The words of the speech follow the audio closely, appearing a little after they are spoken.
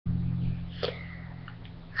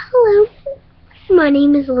Hello, my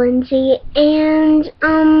name is Lindsay, and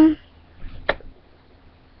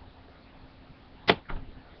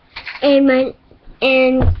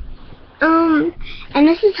and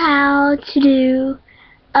this is how to do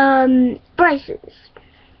braces.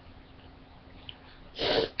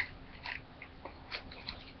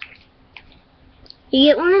 You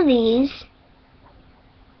get one of these.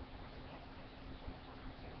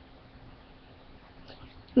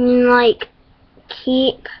 And like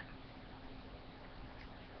keep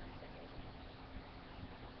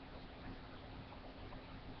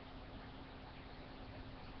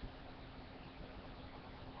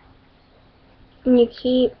and you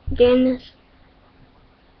keep doing this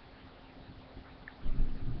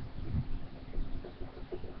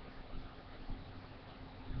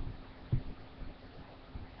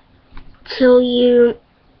till you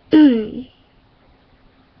till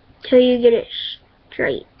you get it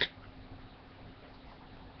straight.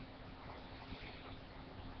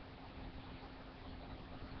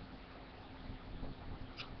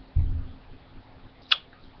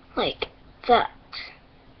 Like that.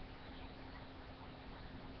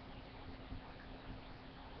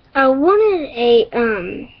 I wanted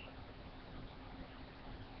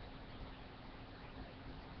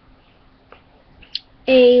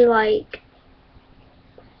like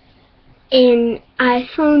an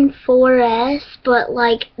iPhone 4S, but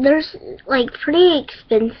like there's like pretty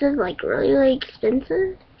expensive, like really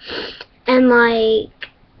expensive, and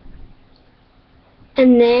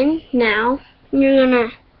then now you're gonna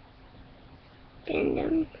bend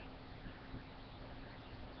them.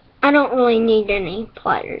 I don't really need any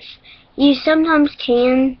pliers. You sometimes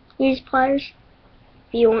can use pliers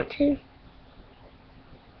if you want to.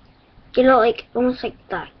 You know, like almost like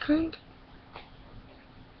that kind.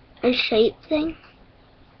 A shape thing.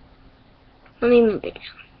 Let me move it down.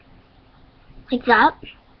 Like that.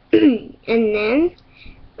 And then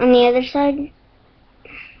on the other side,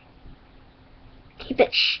 keep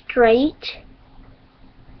it straight.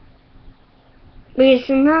 Because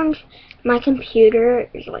sometimes my computer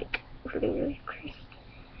is like really crazy.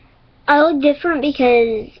 I look different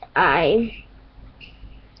because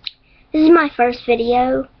this is my first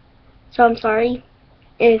video, so I'm sorry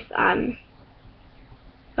if I've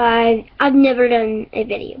never done a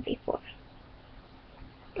video before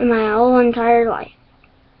in my whole entire life.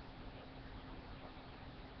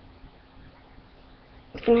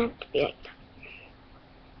 It's gonna have to be like that.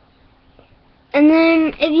 And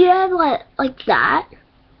then if you have like that,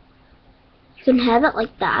 you can have it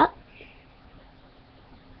like that.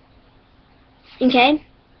 Okay? And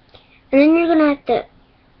then you're gonna have to,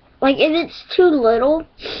 like, if it's too little,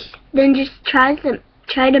 then just try to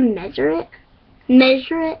measure it.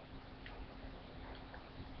 Measure it.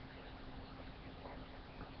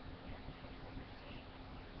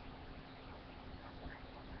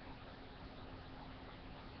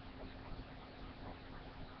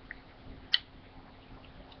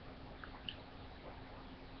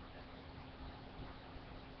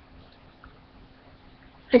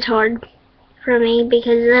 It's hard for me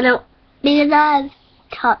because I have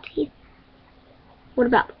top teeth. What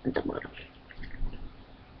about the bottom?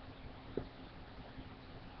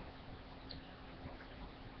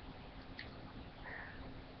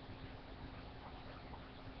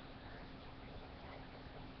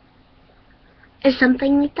 Is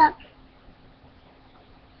something like that?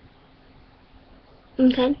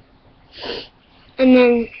 Okay. And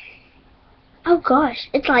then, oh gosh,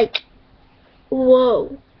 it's like,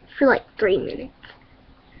 whoa, for like 3 minutes.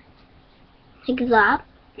 Like that.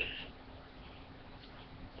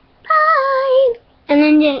 Bye! And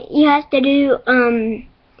then you have to do,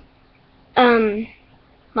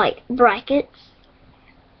 like brackets.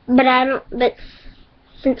 But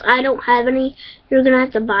since I don't have any, you're gonna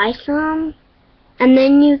have to buy some. And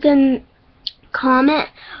then you can comment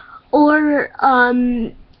or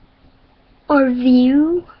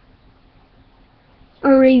review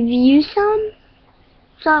some.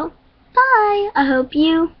 So, bye. I hope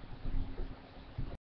you